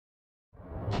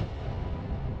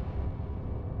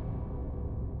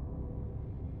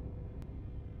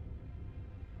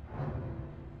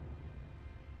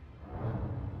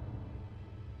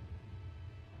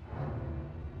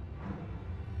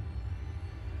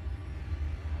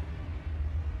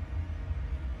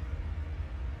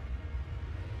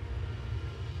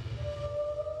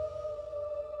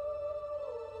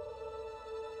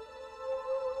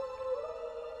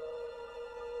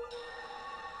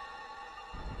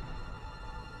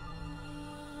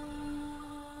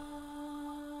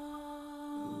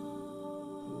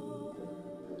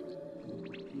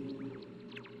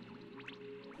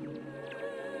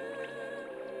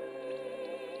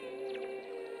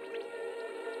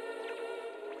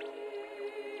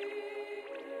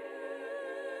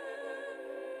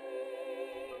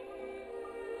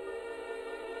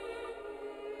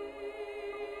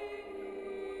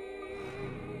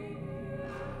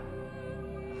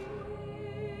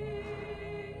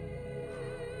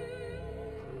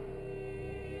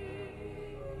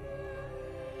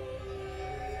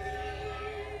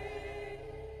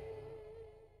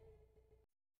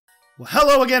Well,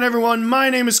 hello again, everyone. My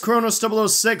name is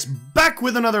Kronos006, back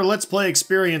with another Let's Play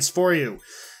experience for you.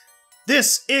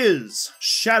 This is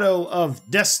Shadow of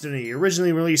Destiny,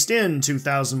 originally released in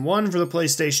 2001 for the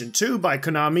PlayStation 2 by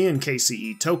Konami and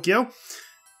KCE Tokyo,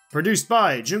 produced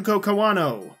by Junko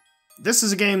Kawano. This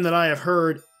is a game that I have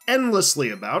heard endlessly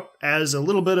about as a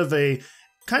little bit of a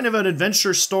kind of an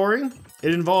adventure story.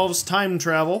 It involves time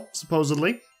travel,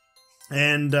 supposedly,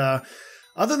 and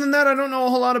other than that, I don't know a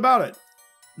whole lot about it.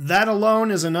 That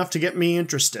alone is enough to get me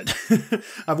interested.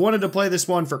 I've wanted to play this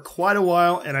one for quite a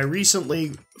while, and I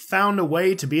recently found a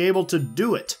way to be able to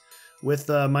do it with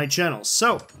my channel.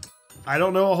 So, I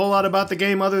don't know a whole lot about the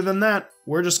game other than that.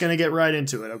 We're just going to get right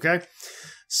into it, okay?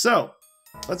 So,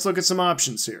 let's look at some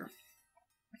options here.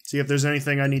 See if there's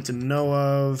anything I need to know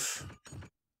of.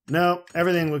 No,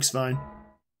 everything looks fine.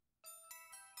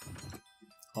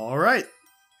 Alright.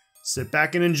 Sit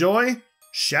back and enjoy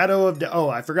Shadow of oh,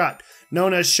 I forgot.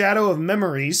 Known as Shadow of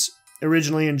Memories,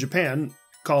 originally in Japan,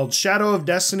 called Shadow of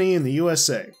Destiny in the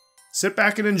USA. Sit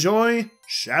back and enjoy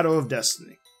Shadow of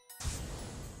Destiny.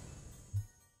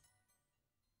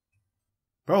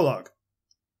 Prologue.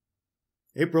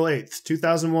 April 8th,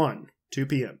 2001, 2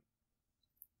 p.m.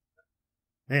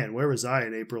 Man, where was I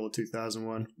in April of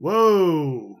 2001?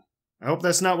 Whoa! I hope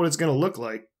that's not what it's going to look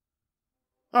like.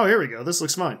 Oh, here we go. This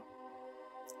looks fine.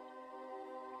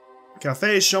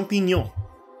 Café Champignon.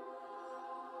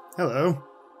 Hello.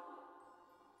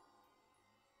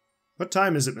 What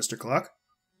time is it, Mr. Clock?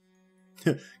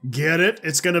 Get it?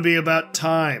 It's gonna be about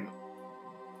time.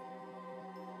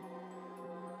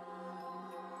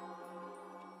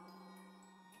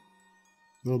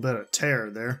 A little bit of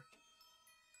tear there.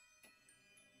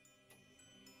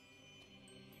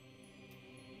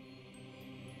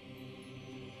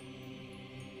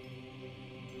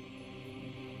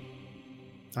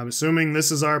 I'm assuming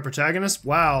this is our protagonist?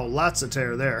 Wow, lots of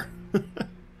tear there.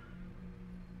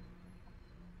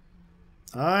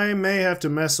 I may have to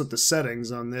mess with the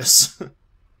settings on this.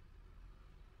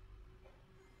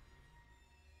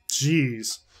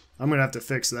 Jeez. I'm gonna have to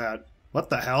fix that. What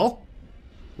the hell?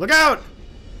 Look out!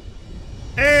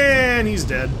 And he's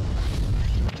dead.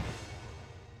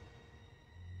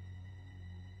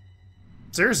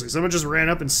 Seriously, someone just ran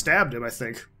up and stabbed him, I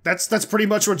think. That's pretty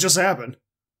much what just happened.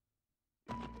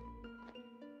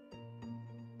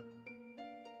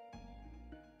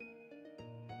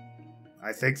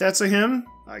 I think that's a him.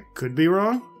 I could be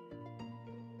wrong.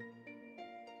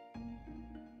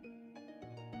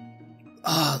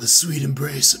 Ah, the sweet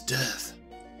embrace of death.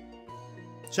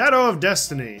 Shadow of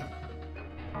Destiny.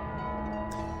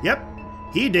 Yep,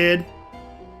 he did.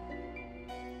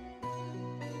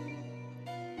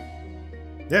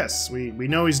 Yes, we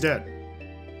know he's dead.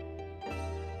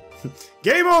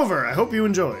 Game over! I hope you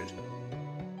enjoyed.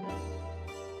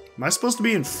 Am I supposed to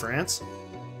be in France?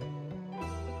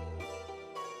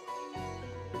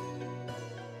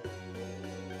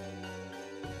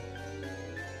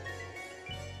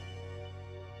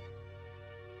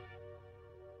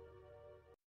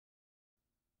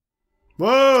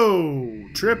 Whoa!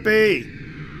 Trippy!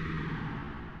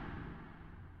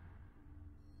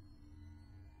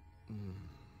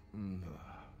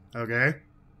 Okay.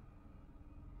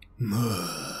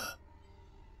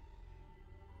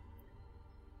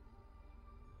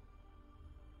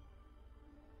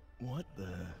 What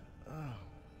the...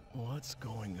 what's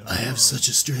going on? I have such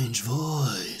a strange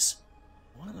voice.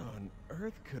 What on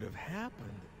earth could have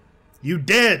happened? You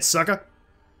dead, sucker!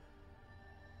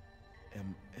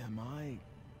 Am I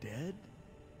dead?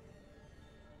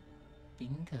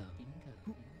 Bingo.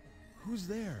 Who's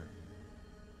there?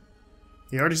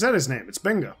 He already said his name. It's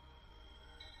Bingo.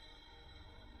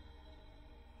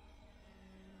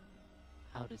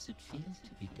 How does it feel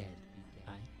to be dead,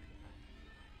 right?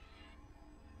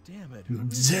 Damn it.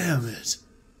 Damn it.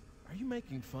 Are you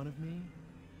making fun of me?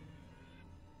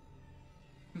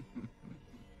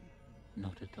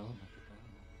 Not at all.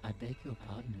 I beg your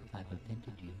pardon if I've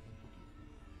offended you.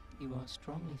 You are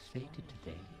strongly fated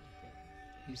today.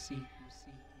 You see,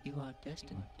 you are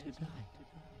destined to die.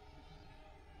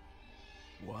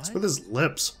 What? It's with his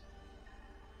lips.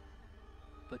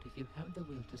 But if you have the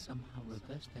will to somehow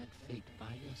reverse that fate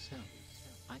by yourself,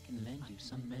 I can lend you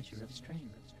some measure of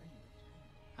strength.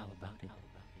 How about it?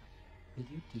 Will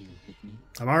you deal with me?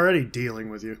 I'm already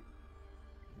dealing with you.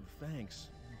 Thanks,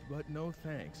 but no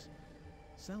thanks.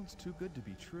 Sounds too good to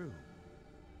be true.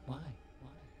 Why?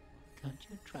 Can't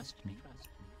you trust me?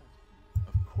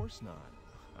 Of course not.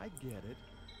 I get it.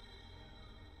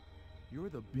 You're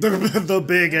the big The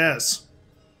big S.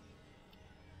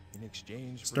 in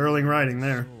exchange for Sterling your writing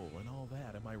there. soul and all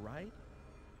that. Am I right?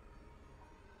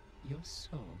 Your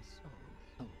soul.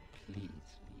 Oh,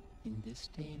 please. In this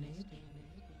day and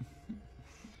age,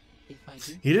 if I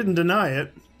do, He didn't deny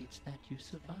it. it's that you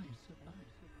survive.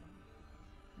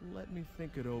 Let me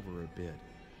think it over a bit.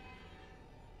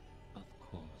 Of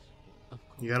course, of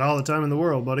course. You got all the time in the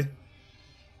world, buddy.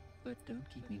 But don't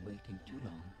keep me waiting too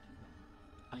long.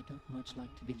 I don't much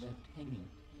like to be left hanging.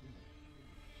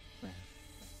 Well,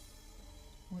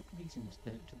 what reason is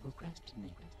there to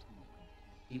procrastinate?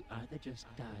 You either just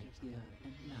die here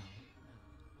and now,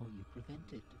 or you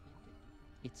prevent it.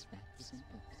 It's that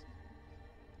simple.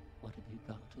 What have you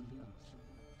got to lose?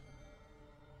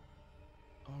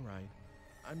 All right.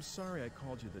 I'm sorry I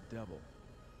called you the devil.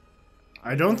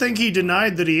 I don't think he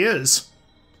denied that he is.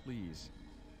 Please,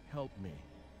 help me.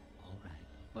 All right,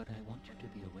 but I want you to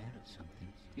be aware of something.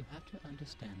 You have to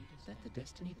understand that the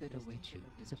destiny that awaits you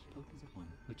is a potent one,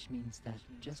 which means that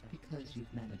just because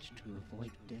you've managed to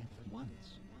avoid death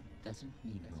once, doesn't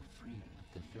mean you're free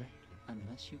of the threat.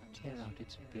 Unless you tear out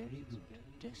its very root,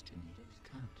 destiny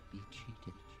can't be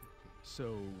cheated.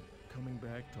 So, coming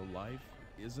back to life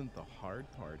isn't the hard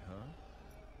part, huh?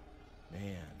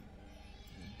 Man,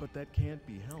 but that can't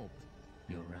be helped.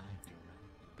 You're right,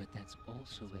 but that's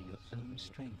also where your own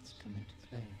strengths come into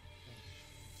play.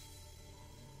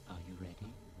 Are you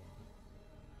ready?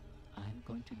 I'm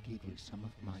going to give you some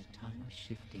of my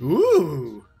time-shifting...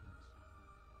 Ooh!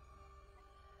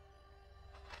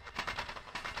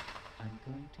 I'm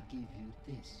going to give you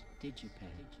this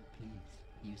digipad.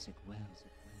 Please, use it well.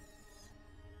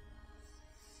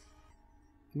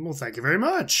 Well, thank you very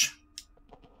much.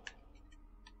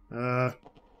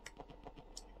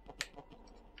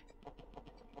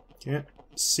 Can't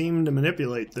seem to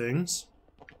manipulate things.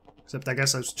 Except I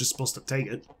guess I was just supposed to take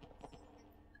it.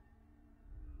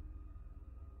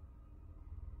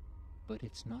 But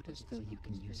it's not as though you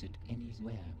can use it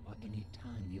anywhere or any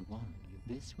time you want.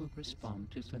 This will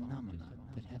respond to phenomena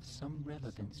that have some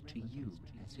relevance to you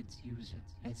as its user.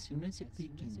 As soon as it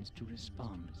begins to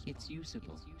respond, it's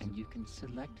usable, and you can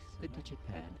select the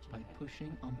digipad by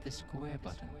pushing on the square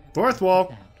button. Fourth wall.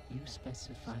 With that, you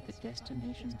specify the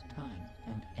destination's time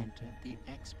and enter the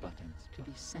X button to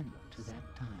be sent to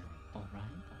that time,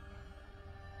 alright?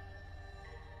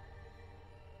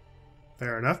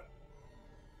 Fair enough.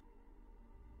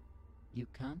 You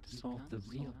can't solve the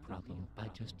real problem by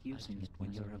just using it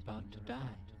when you're about to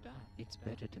die. It's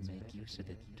better to make use of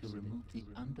it to remove the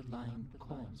underlying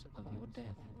cause of your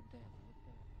death.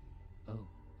 Oh,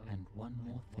 and one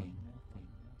more thing.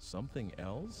 Something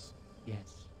else?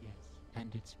 Yes,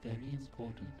 and it's very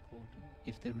important.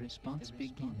 If the response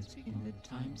begins in the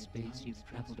time-space you've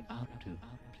traveled out to,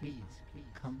 please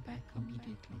come back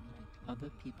immediately.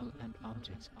 Other people and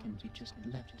objects can be just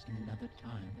left in another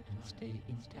time and stay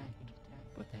intact.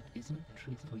 But that isn't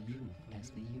true for you as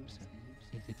the user.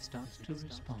 If it starts to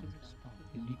respond,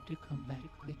 you need to come back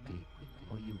quickly,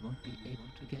 or you won't be able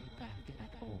to get back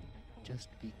at all. Just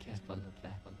be careful of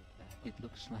that. It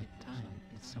looks like time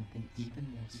is something even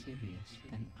more serious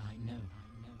than I know.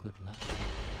 Good luck.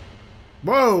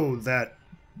 Whoa, that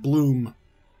bloom.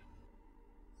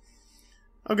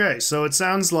 Okay, so it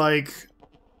sounds like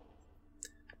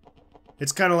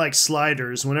it's kind of like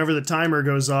sliders. Whenever the timer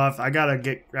goes off, I gotta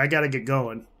get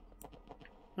going.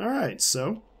 All right,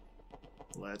 so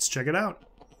let's check it out.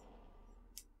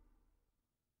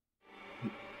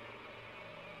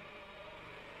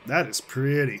 That is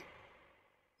pretty.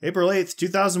 April 8th,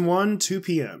 2001, 2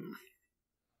 p.m.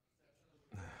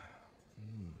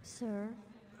 Sir,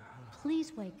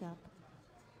 please wake up.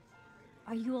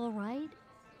 Are you all right?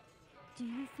 Do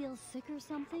you feel sick or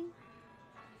something?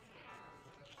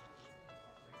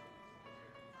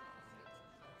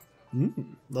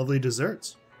 Lovely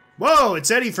desserts. Whoa, it's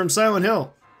Eddie from Silent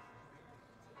Hill.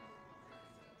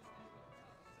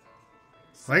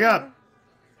 Wake up.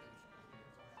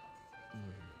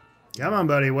 Come on,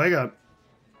 buddy, wake up.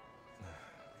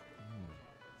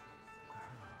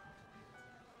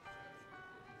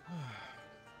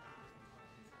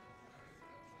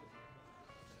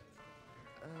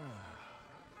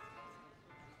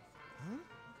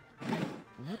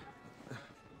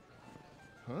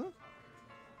 Huh?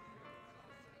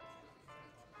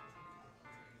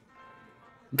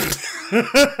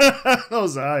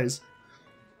 Those eyes.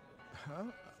 Huh?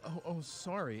 Oh,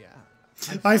 sorry.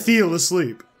 I feel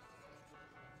asleep.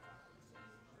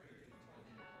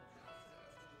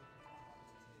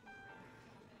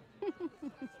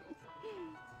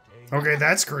 Okay,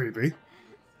 that's creepy.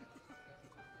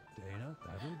 Dana,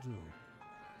 that'll do.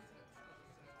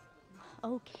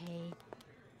 Okay.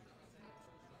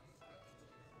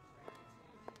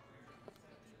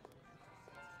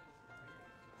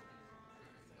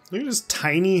 Look at his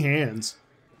tiny hands.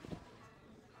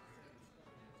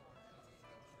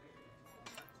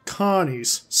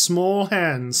 Connie's small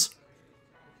hands.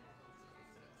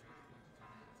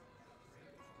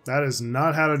 That is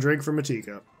not how to drink from a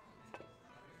teacup.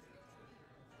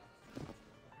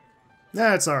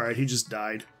 That's alright, he just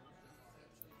died.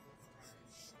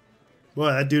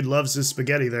 Boy, that dude loves his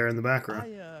spaghetti there in the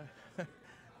background.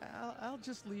 I'll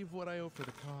just leave what I owe for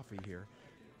the coffee here.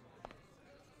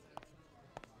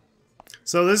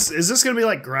 So is this gonna be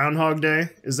like Groundhog Day?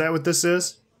 Is that what this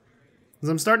is? Because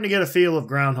I'm starting to get a feel of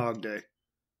Groundhog Day.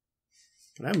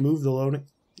 Can I move the loading?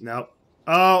 Nope.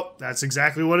 Oh, that's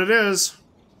exactly what it is.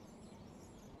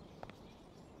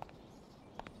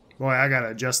 Boy, I gotta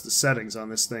adjust the settings on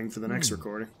this thing for the next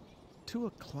recording. 2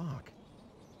 o'clock.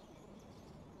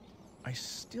 I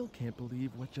still can't believe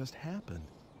what just happened.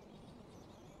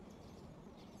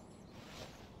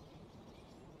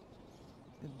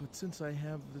 But since I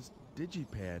have this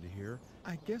digipad here,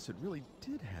 I guess it really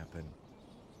did happen.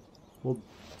 Well,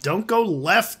 don't go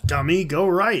left, dummy. Go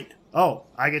right. Oh,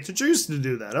 I get to choose to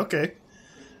do that. Okay.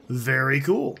 Very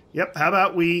cool. Yep, how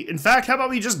about we... In fact, how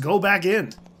about we just go back in?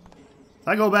 If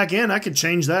I go back in, I could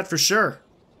change that for sure.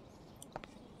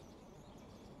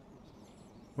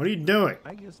 What are you doing?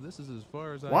 I guess this is as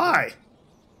far as I... Why?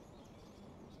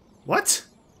 What?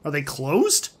 Are they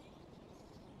closed?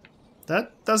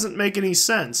 That doesn't make any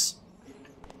sense.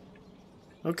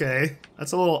 Okay,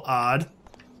 that's a little odd.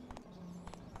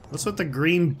 What's with the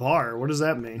green bar? What does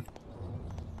that mean?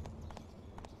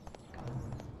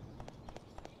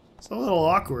 It's a little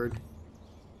awkward.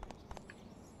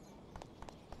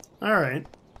 Alright.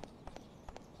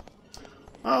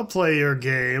 I'll play your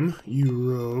game, you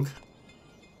rogue.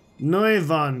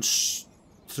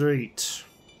 Neuwandstreet.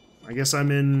 I guess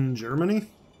I'm in Germany?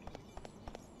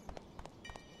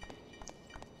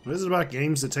 What is it about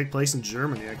games that take place in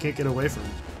Germany? I can't get away from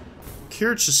it.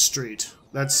 Kirche Street.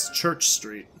 That's Church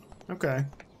Street. Okay.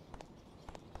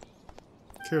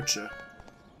 Kirche.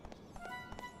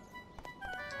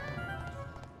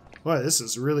 Boy, this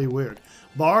is really weird.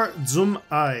 Bar zum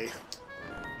Ei.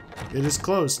 It is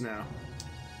closed now.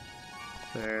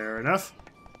 Fair enough.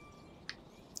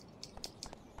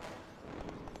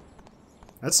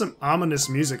 That's some ominous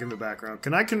music in the background.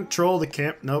 Can I control the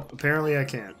camp? Nope, apparently I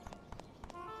can't.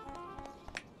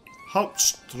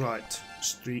 Hauptstraat.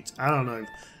 Street. I don't know.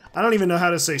 I don't even know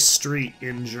how to say street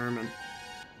in German.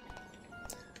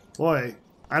 Boy,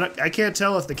 I can't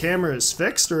tell if the camera is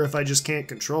fixed or if I just can't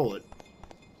control it.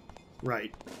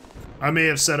 Right. I may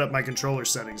have set up my controller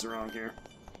settings wrong here.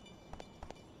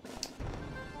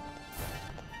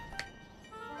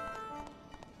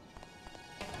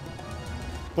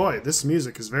 Boy, this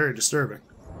music is very disturbing.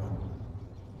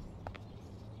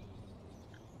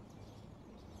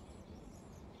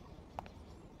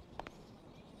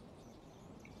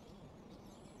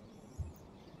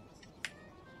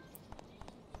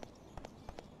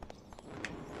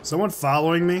 Someone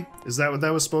following me? Is that what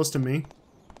that was supposed to mean?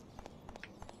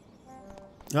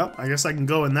 Oh, I guess I can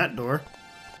go in that door.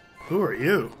 Who are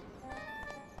you?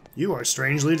 You are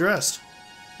strangely dressed.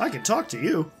 I can talk to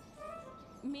you.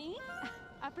 Me?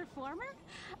 A performer?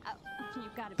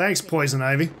 You've got to Thanks, Poison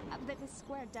Ivy. But the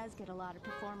square does get a lot of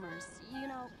performers. You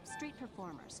know, street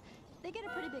performers. They get a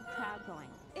pretty big crowd going.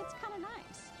 It's kind of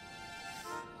nice.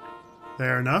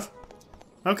 Fair enough.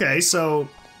 Okay, so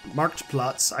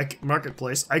Marktplatz,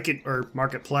 Marketplace, or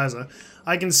Market Plaza.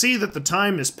 I can see that the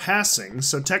time is passing,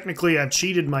 so technically I've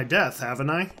cheated my death, haven't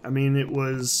I? I mean, it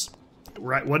was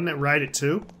right. Wasn't it right at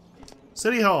 2?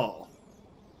 City Hall.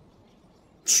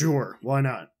 Sure, why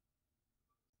not?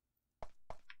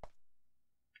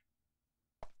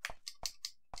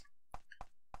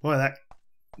 Boy,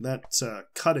 that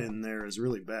cut in there is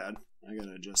really bad. I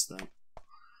gotta adjust that.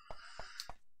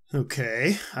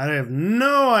 Okay, I have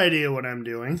no idea what I'm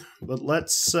doing, but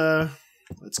let's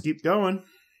keep going.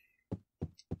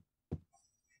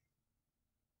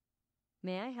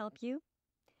 May I help you?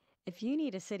 If you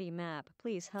need a city map,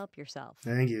 please help yourself.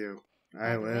 Thank you. I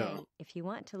By the way, will. if you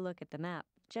want to look at the map,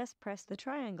 just press the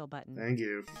triangle button. Thank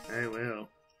you. I will.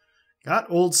 Got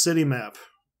old city map.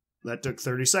 That took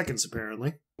 30 seconds,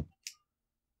 apparently.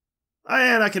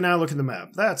 And I can now look at the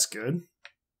map. That's good.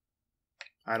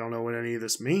 I don't know what any of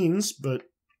this means, but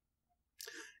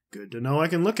good to know I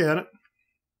can look at it.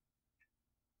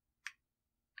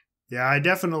 Yeah, I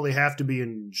definitely have to be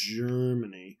in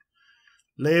Germany.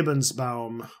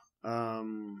 Lebensbaum.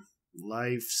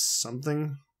 Life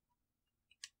something.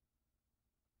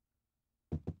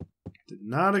 Did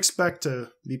not expect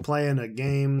to be playing a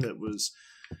game that was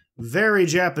very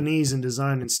Japanese in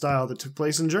design and style that took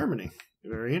place in Germany.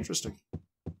 Very interesting.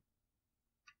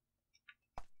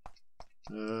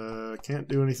 Can't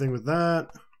do anything with that.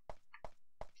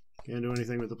 Can't do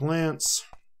anything with the plants.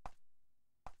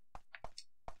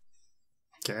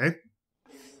 Okay.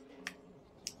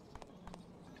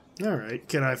 Alright,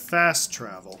 can I fast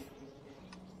travel?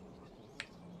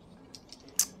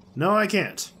 No, I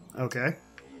can't. Okay.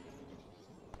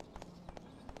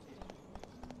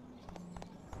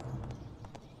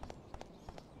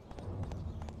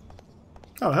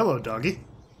 Oh, hello, doggy.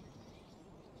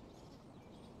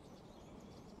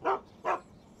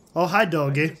 Oh, hi,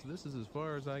 doggy. This is as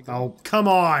far as I go. Oh, come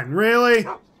on, really?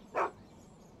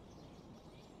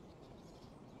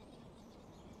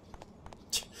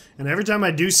 And every time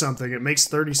I do something, it makes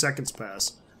 30 seconds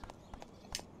pass.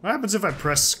 What happens if I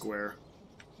press square?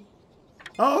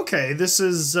 Oh, okay, this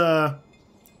is,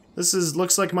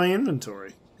 looks like my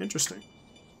inventory. Interesting.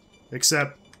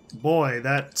 Except, boy,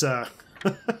 that,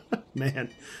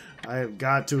 man, I have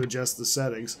got to adjust the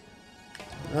settings.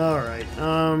 Alright,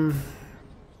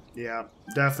 yeah,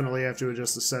 definitely have to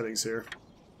adjust the settings here.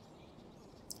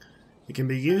 It can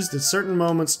be used at certain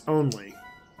moments only.